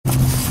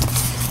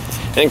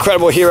An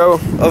incredible hero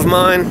of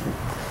mine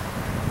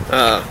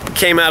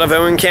came out of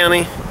Owen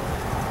County,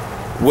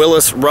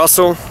 Willis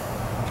Russell.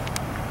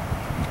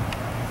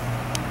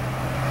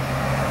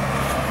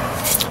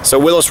 So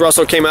Willis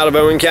Russell came out of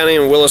Owen County,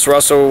 and Willis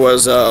Russell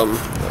was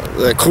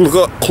the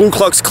Ku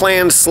Klux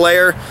Klan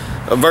slayer.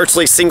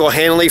 Virtually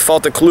single-handedly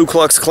fought the Ku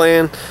Klux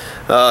Klan.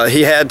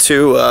 He had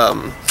to,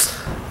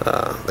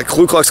 the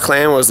Ku Klux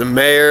Klan was the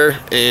mayor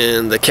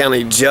and the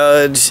county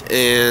judge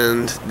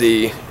and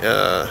the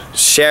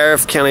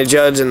sheriff, county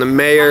judge, and the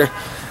mayor.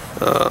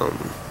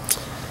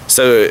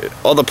 So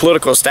all the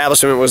political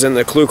establishment was in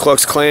the Ku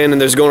Klux Klan,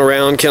 and there's going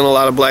around killing a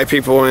lot of black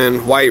people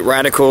and white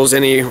radicals,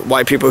 any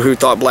white people who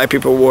thought black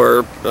people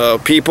were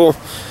people.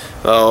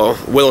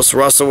 Willis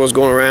Russell was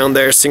going around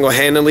there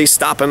single-handedly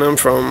stopping them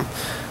from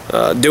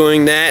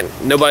doing that.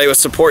 Nobody was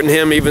supporting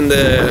him. Even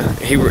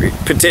he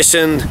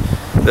petitioned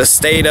the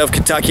state of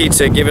Kentucky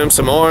to give him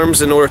some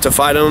arms in order to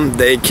fight him.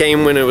 They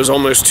came when it was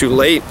almost too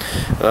late,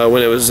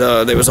 when it was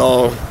they was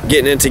all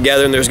getting in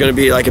together, and there was going to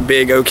be like a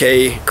big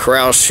OK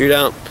Corral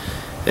shootout.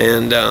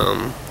 And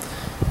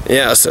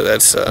yeah, so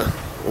that's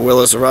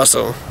Willis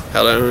Russell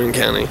out of Owen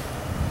County.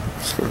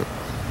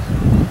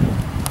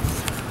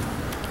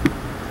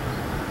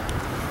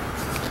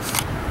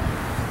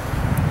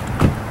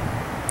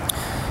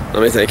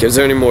 Let me think, is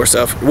there any more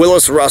stuff?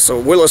 Willis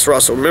Russell,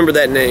 remember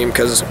that name,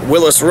 because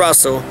Willis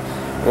Russell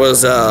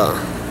was the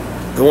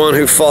one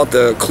who fought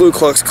the Ku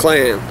Klux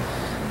Klan.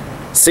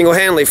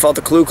 Single-handedly fought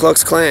the Ku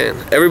Klux Klan.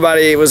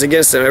 Everybody was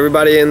against him.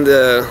 Everybody in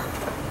the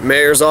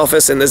mayor's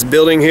office in this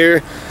building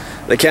here,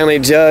 the county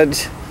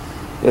judge,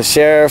 the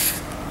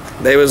sheriff,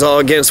 they was all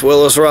against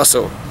Willis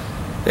Russell.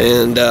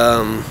 And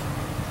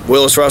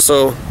Willis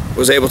Russell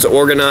was able to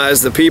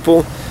organize the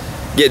people,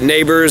 get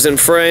neighbors and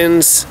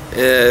friends,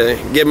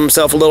 give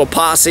himself a little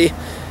posse,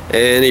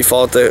 and he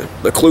fought the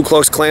Ku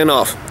Klux Klan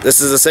off.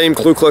 This is the same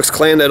Ku Klux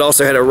Klan that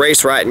also had a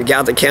race riot in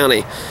Gallatin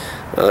County.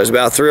 There's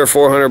about 300 or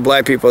 400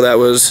 black people that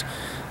was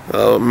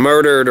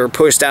murdered or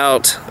pushed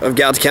out of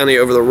Gallatin County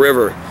over the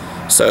river.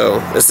 So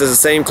this is the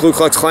same Ku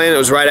Klux Klan. It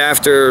was right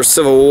after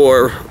Civil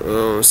War,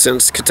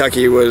 since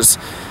Kentucky was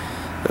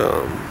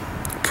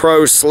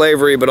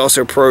pro-slavery but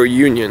also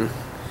pro-union.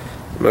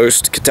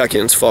 Most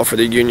Kentuckians fought for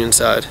the Union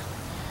side.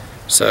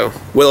 So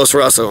Willis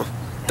Russell.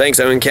 Thanks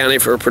Owen County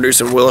for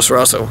producing Willis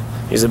Russell.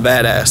 He's a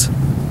badass.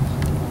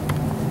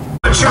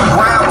 Shoot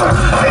gravel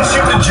and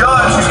shoot the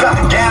judge who's got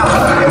the gavel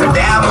and the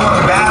dabble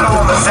and the battle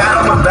and the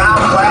saddle and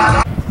bound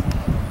flat.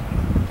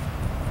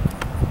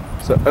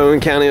 So Owen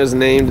County was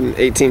named in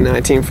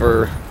 1819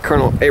 for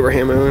Colonel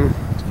Abraham Owen.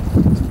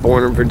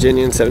 Born in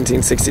Virginia in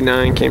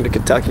 1769, came to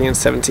Kentucky in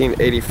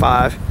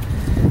 1785.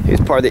 He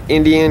was part of the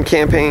Indian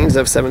campaigns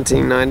of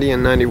 1790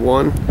 and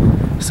 91.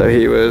 So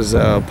he was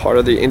part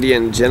of the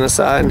Indian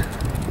genocide.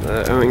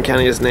 Owen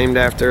County is named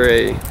after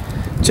a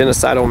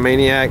genocidal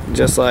maniac,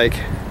 just like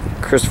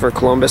Christopher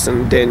Columbus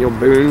and Daniel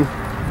Boone.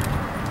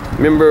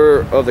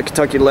 Member of the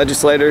Kentucky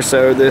legislature,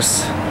 so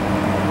this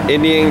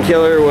Indian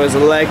killer was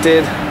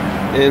elected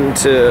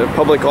into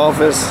public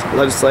office,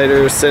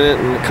 legislature, Senate,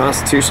 and the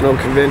Constitutional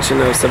Convention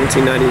of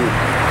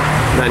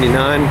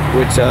 1799,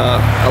 which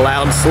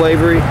allowed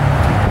slavery.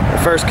 The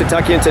first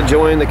Kentuckian to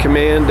join the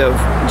command of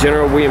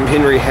General William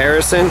Henry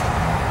Harrison,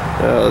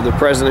 the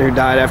president who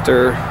died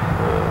after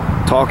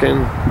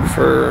talking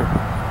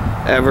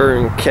forever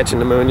and catching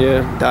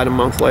pneumonia, died a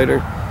month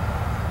later.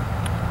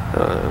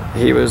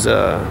 He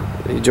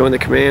joined the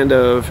command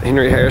of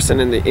Henry Harrison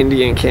in the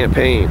Indian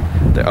campaign,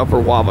 the Upper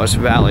Wabash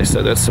Valley.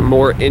 So that's some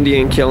more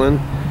Indian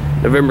killing.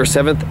 November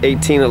 7th,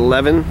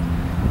 1811,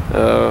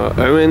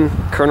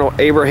 Colonel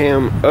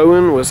Abraham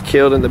Owen was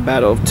killed in the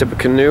Battle of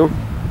Tippecanoe.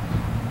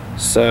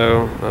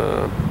 So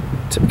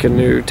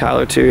Tippecanoe,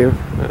 Tyler 2,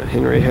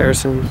 Henry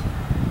Harrison,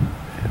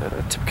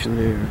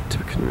 Tippecanoe.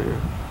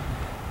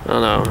 I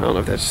don't know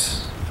if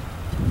that's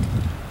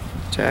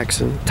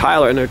Jackson.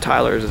 Tyler, I know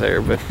Tyler is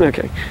there, but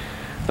okay.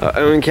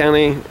 Owen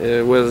County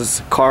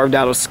was carved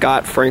out of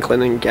Scott,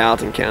 Franklin, and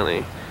Gallatin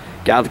County.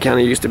 Gallatin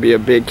County used to be a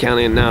big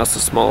county, and now it's the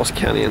smallest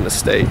county in the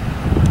state.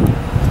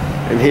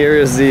 And here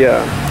is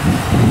the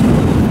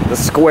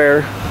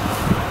square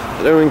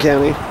at Owen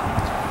County.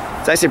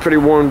 It's actually a pretty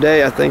warm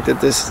day. I think that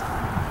this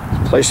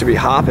place should be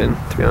hopping,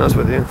 to be honest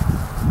with you.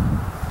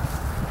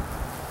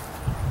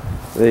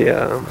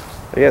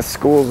 I guess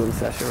school's in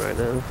session right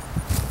now.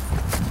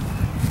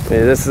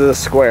 Yeah, this is a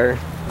square.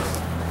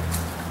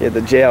 You have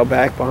the jail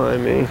back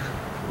behind me.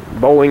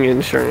 Bowling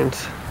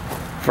insurance.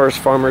 First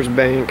Farmers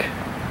Bank.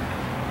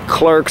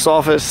 Clerk's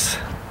office.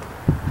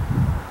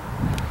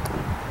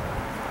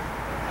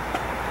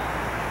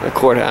 The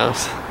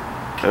courthouse.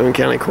 Owen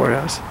County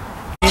Courthouse.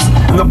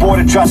 And the board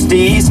of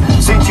trustees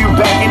sent you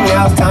back, and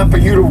now it's time for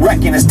you to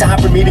reckon. It's time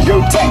for me to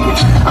go take it.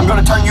 I'm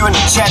gonna turn you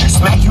into cheddar,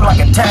 smack you like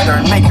a tether,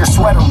 and make your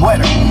sweater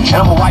wetter. And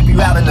I'm gonna wipe you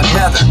out in the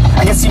nether.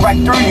 I can see right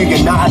through you,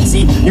 you Nazi.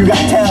 You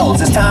got tells.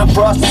 It's time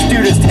for us, the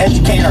students, to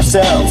educate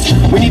ourselves.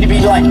 We need to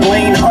be like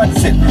Blaine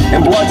Hudson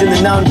and bludgeon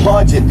the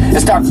non-budget and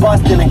start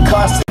busting and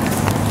cussing.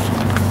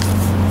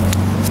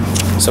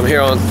 So I'm here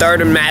on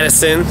 3rd and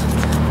Madison.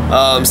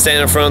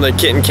 Standing in front of the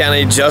Kenton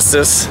County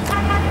Justice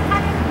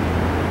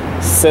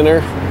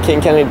Center.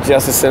 Kenton County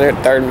Justice Center,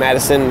 3rd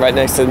Madison, right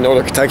next to the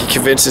Northern Kentucky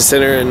Convention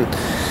Center, and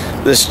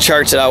this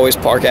church that I always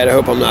park at. I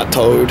hope I'm not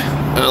towed.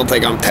 I don't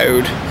think I'm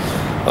towed.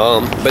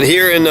 But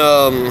here in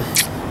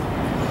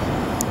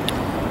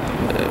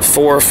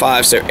 4 or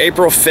 5, so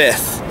April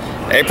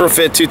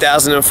 5th,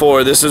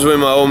 2004, this is when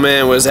my old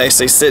man was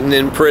actually sitting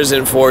in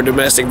prison for a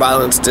domestic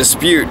violence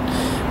dispute.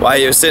 While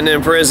he was sitting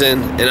in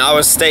prison, and I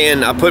was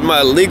staying, I put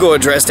my legal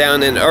address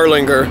down in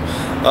Erlanger,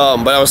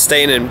 but I was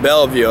staying in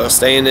Bellevue. I was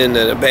staying in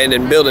an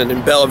abandoned building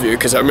in Bellevue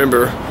because I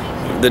remember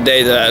the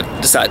day that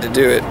I decided to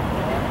do it.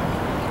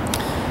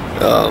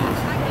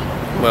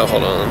 Well,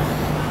 hold on.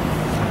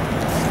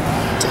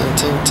 Dun,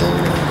 dun,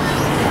 dun.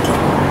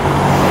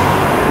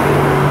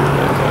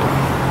 Okay.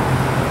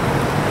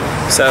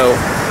 So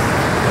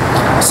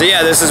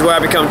yeah, this is where I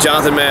become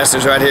Jonathan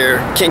Masters right here.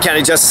 Kenton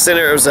County Justice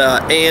Center. It was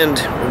Ann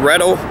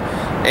Rettle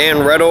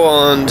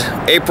on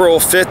April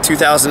 5th,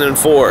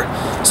 2004.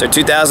 So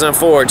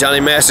 2004, Johnny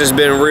Masters has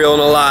been real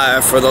and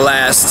alive for the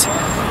last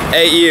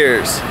 8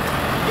 years.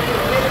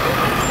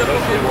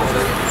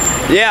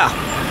 Yeah.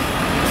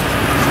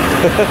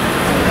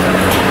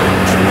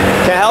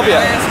 Can I help you?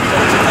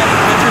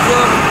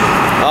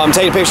 I'm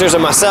taking pictures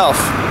of myself.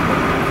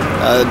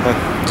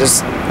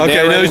 Just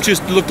okay, no, it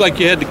just looked like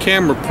you had the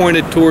camera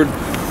pointed toward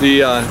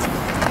the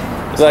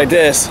like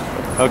this.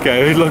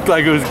 Okay, it looked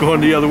like it was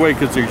going the other way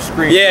because there's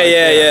screen.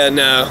 Yeah,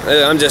 no.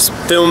 I'm just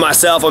filming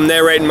myself, I'm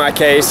narrating my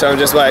case, so I'm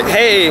just like,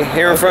 hey,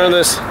 here in front of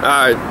this.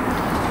 Alright.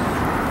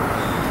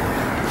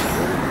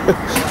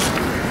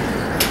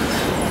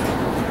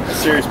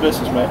 Serious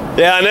business, man.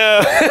 Yeah, I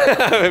know.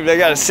 I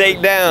gotta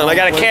shake down. I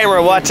got a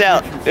camera, watch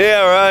out.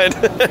 Yeah, right.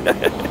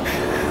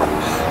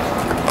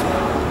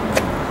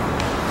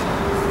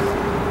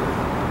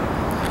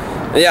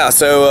 Yeah,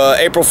 so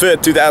April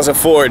 5th,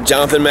 2004,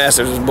 Jonathan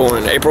Masters was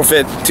born. April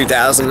 5th,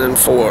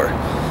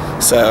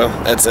 2004. So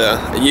that's a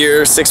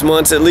year, 6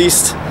 months at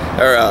least.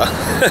 Or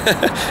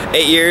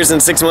 8 years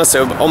and 6 months,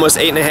 so almost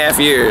 8.5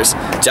 years.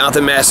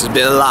 Jonathan Masters has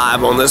been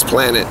alive on this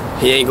planet.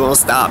 He ain't gonna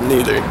stop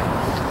neither.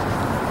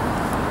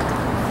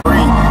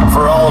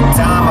 For all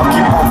time, I'll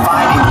keep on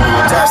fighting.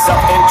 Our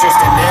self-interest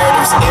and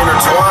narratives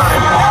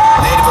intertwine.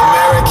 Native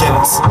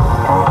Americans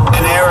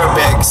and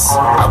Arabics.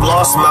 I've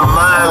lost my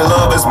mind,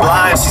 love is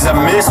blind. She's a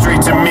mystery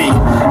to me,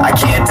 I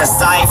can't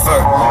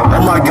decipher.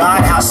 Oh my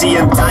God, how she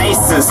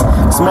entices.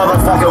 This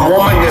motherfucking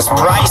woman is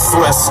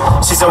priceless.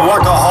 She's a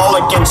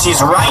workaholic and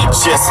she's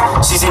righteous.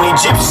 She's an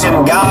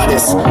Egyptian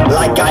goddess,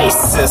 like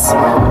Isis.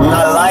 And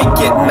I like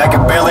it, and I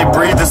can barely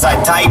breathe as I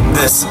type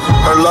this.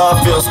 Her love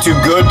feels too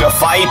good to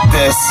fight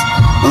this.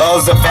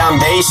 Love's the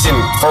foundation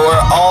for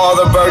where all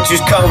the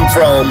virtues come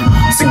from.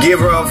 It's a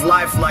giver of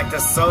life like the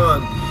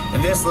sun.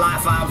 In this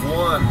life I've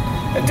won.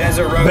 A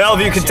desert road.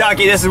 Bellevue,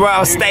 Kentucky, this is where I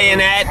was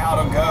staying at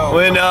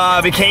when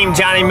I became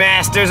Johnny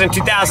Masters in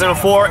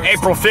 2004,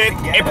 April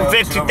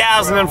 5th,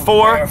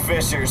 2004.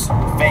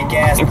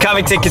 In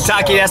Covington,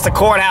 Kentucky, that's the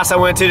courthouse I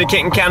went to, the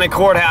Kenton County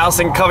Courthouse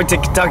in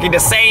Covington, Kentucky, the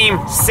same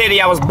city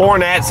I was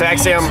born at, so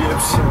actually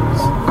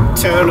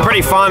I'm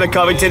pretty fond of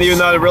Covington, even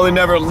though I really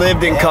never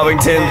lived in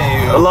Covington.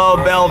 I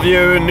love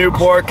Bellevue,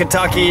 Newport,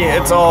 Kentucky.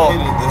 It's all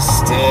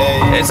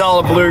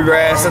a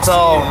bluegrass. It's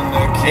all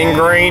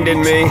ingrained in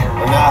me.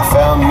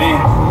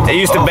 They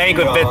used to bank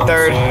with Fifth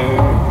Third.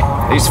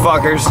 These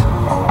fuckers.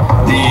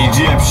 The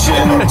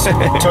Egyptians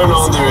turn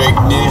on their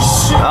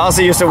ignition. I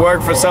also used to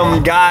work for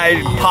some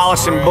guy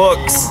polishing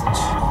books.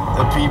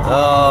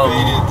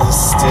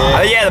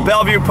 Yeah, the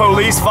Bellevue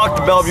Police. Fuck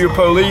the Bellevue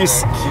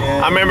Police.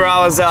 I remember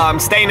I was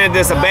staying at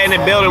this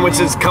abandoned building, which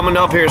is coming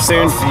up here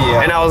soon,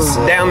 and I was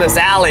down this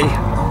alley.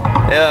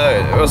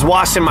 I was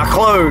washing my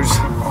clothes.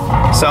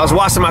 So I was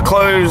washing my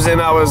clothes,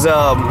 and I was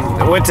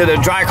went to the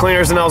dry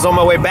cleaners, and I was on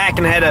my way back,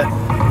 and had a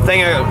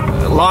thing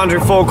of laundry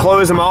full of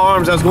clothes in my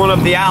arms. I was going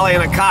up the alley,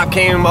 and a cop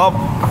came up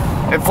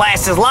and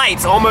flashed his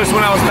lights almost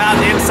when I was about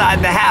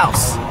inside the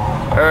house,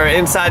 or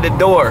inside the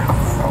door.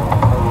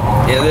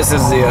 Yeah, this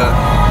is the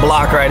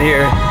block right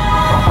here.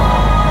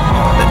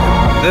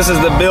 This is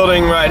the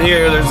building right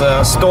here. There's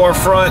a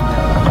storefront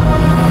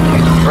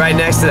right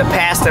next to the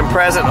past and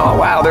present. Oh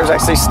wow, there's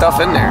actually stuff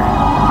in there.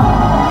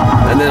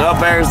 And then up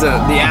there's the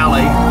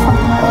alley.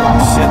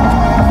 Shit.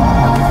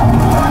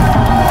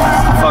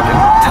 Fucking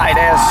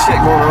tight ass shit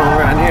going on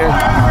around here.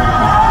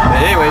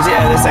 But anyways,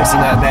 yeah, this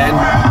actually not bad.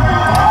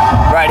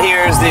 Right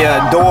here is the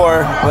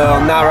door. Well,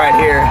 not right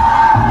here.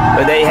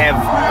 But they have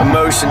a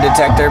motion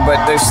detector,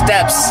 but there's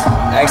steps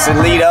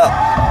actually lead up.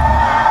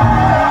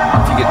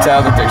 If you can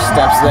tell that there's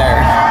steps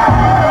there.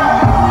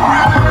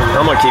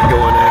 I'm gonna keep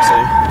going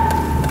actually.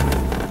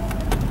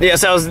 Yeah,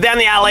 so I was down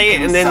the alley,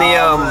 and then the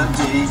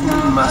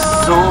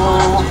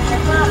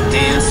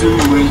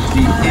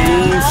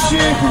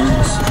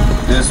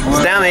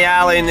it's down the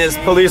alley, and this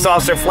police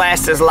officer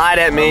flashed his light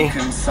at me.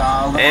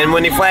 And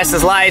when he flashed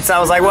his lights, I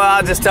was like, well,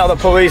 I'll just tell the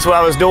police what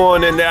I was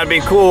doing, and that'd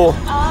be cool,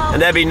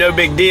 and that'd be no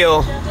big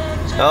deal.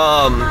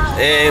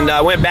 And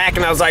I went back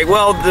and I was like,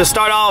 well, to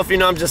start off, you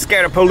know, I'm just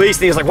scared of police.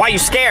 And he was like, why are you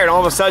scared? And all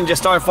of a sudden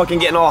just started fucking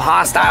getting all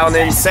hostile and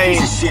insane.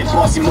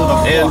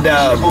 And,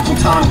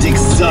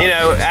 you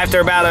know, after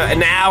about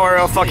an hour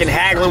of fucking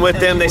haggling with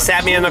them, they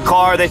sat me in the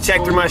car, they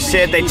checked through my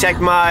shit, they checked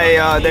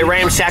my, they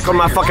ramshackled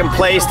my fucking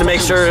place to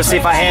make sure to see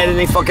if I had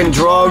any fucking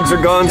drugs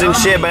or guns and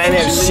shit, but I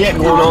didn't have shit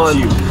going on.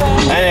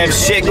 I didn't have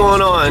shit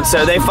going on.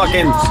 So they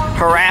fucking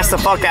harassed the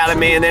fuck out of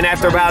me, and then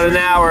after about an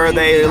hour,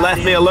 they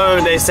left me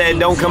alone. They said,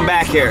 don't come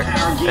back here.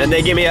 And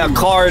they give me a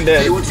card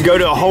to go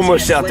to a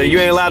homeless shelter. You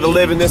ain't allowed to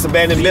live in this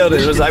abandoned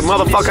building. It was like,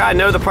 motherfucker, I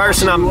know the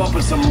person.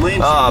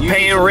 I'm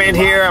paying rent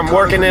here. I'm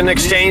working in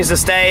exchange to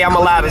stay. I'm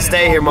allowed to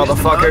stay here,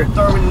 motherfucker.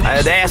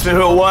 They asked me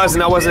who it was,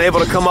 and I wasn't able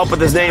to come up with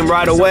his name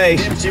right away.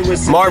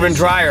 Marvin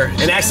Dreyer.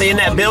 And actually in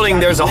that building,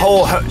 there's a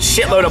whole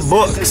shitload of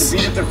books.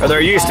 Or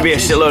there used to be a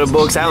shitload of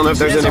books. I don't know if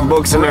there's any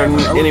books in there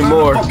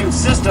anymore.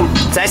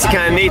 It's actually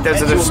kind of neat.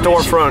 There's a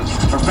storefront.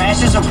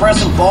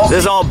 This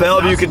is all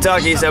Bellevue,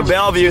 Kentucky. So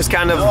Bellevue is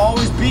kind of,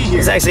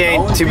 this actually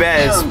ain't too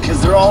bad.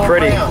 It's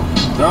pretty.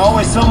 They're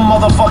always some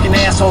motherfucking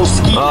asshole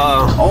scheming.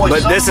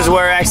 But this is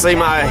where actually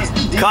my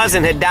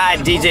cousin had died,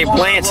 DJ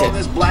Blanchett.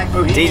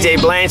 DJ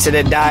Blanchett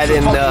had died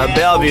in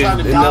Bellevue,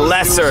 in the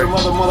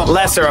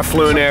lesser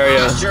affluent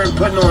area.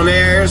 Putting on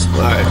airs.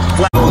 Right.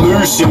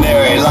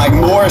 Evolutionary like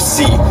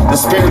Morrissey. The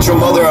spiritual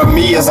mother of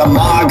me is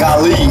Ahmad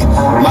Ali.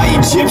 My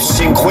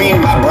Egyptian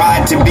queen, my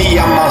bride to be,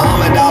 I'm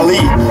Muhammad Ali.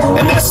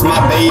 And that's my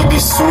baby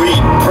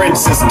sweet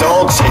Princess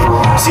Dolce.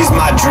 She's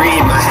my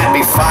dream, my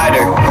happy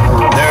fighter.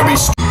 There be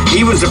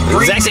It was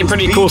actually a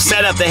pretty cool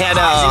setup. They had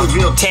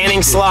a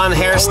tanning salon,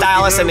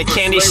 hairstylist, and a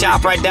candy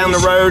shop right down the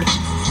road.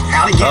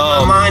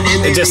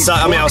 It just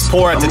sucked. I mean, I was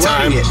poor at the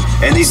time,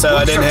 so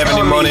I didn't have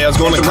any money. I was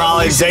going to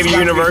college, Xavier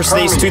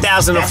University,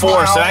 2004.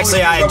 So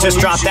actually, I had just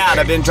dropped out.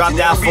 I've been dropped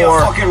out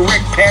for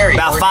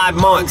about 5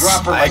 months.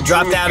 I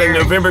dropped out in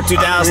November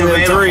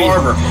 2003,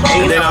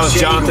 and then I was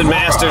Jonathan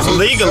Masters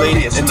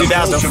legally in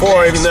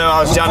 2004, even though I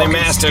was Johnny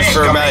Masters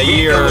for about a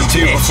year or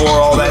two before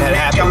all that had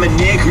happened.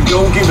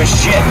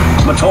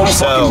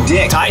 So,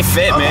 tight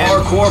fit, man.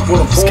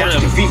 It's kind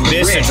of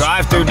bitch to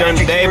drive through during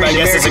the day, but I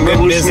guess it's a good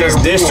business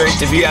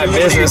district if you got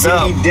business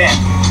up.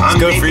 It's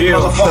good for you.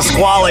 The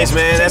Squallies,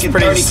 man, that's a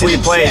pretty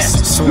sweet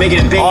place.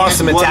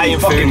 Awesome Italian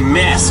food.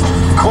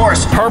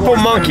 Purple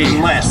Monkey.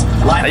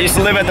 I used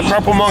to live at the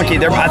Purple Monkey.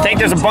 I think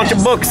there's a bunch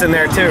of books in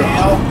there too.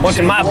 A bunch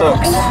of my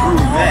books.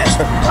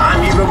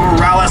 I'm Evo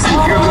Morales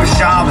and Hugo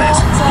Chavez.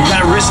 You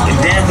gotta risk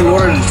death in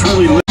order to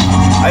truly live.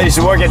 I used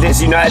to work at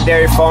this United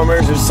Dairy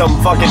Farmers. There's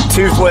some fucking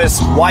toothless,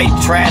 white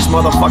trash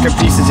motherfucking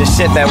pieces of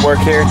shit that work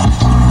here.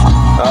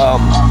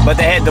 But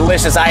they had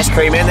delicious ice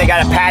cream, and they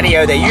got a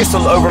patio. They used to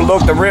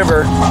overlook the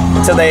river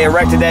until they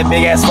erected that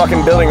big ass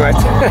fucking building right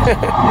there.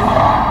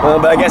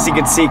 But I guess you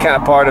could see kind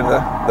of part of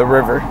the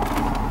river.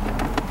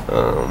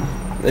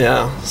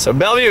 Yeah, so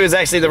Bellevue is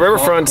actually, the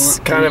riverfront's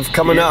kind of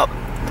coming up.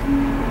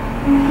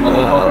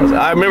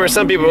 I remember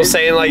some people were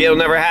saying like it'll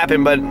never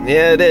happen, but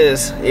yeah, it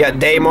is. You got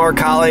Daymar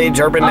College,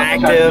 Urban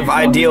Active,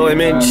 Ideal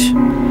Image,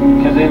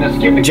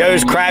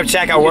 Joe's Crab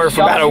Shack. I worked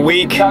for about a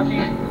week.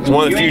 It's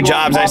one of the few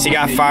jobs I actually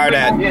got fired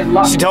at.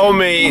 She told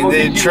me,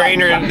 the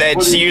trainer,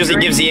 that she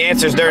usually gives the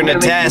answers during the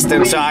test,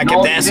 and so I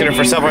kept asking her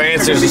for several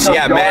answers, and she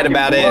got mad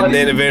about it, and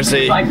then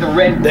eventually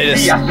they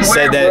just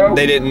said that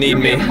they didn't need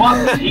me,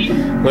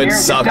 which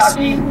sucks.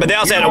 But they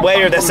also had a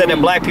waiter that said that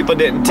black people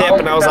didn't tip,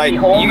 and I was like,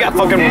 you got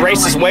fucking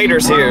racist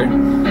waiters here.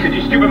 Because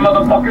you stupid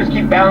motherfuckers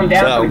keep bowing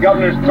down to the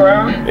governor's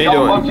throne. How you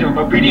doing? A bunch of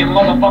obedient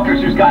motherfuckers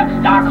who's got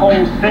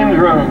Stockholm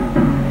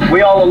Syndrome.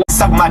 We all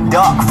suck my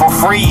duck for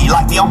free,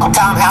 like the Uncle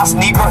Tom House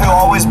Negro he'll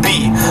always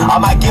be. I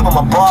might give him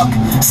a buck,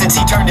 since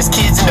he turned his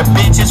kids into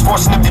bitches,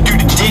 forcing them to do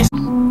the dish.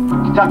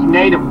 Kentucky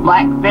native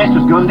blackfish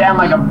was going down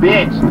like a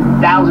bitch.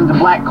 Thousands of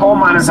black coal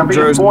miners are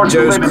being forced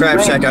to live in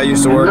Crab Shack I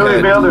used to work at. In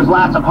Louisville, there's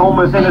lots of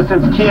homeless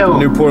innocents killed.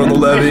 Newport on the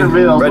Levee,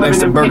 right next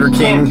to Burger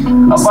King,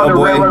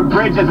 Subway, railroad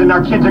bridges, and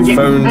our kids are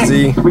getting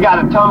sick. We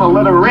got a ton of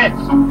little Ritz.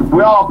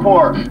 We all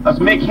poor. Us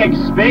Mick Hicks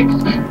Spicks,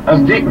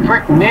 us Dick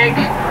Prick Nicks.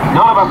 None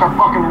of us are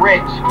fucking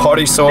rich.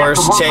 Party Source,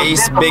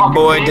 Chase, Big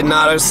Boy,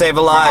 Donato, Save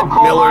a Lot,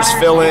 Miller's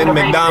Fill-In,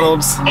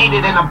 McDonald's.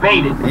 Aided and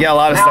abated. You got a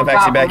lot of stuff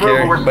actually back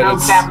here, but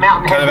it's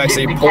kind of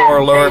actually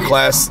poor, lower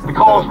class.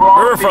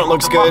 Riverfront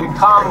looks good.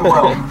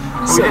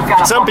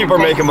 Some people are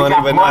making money,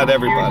 but not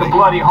everybody.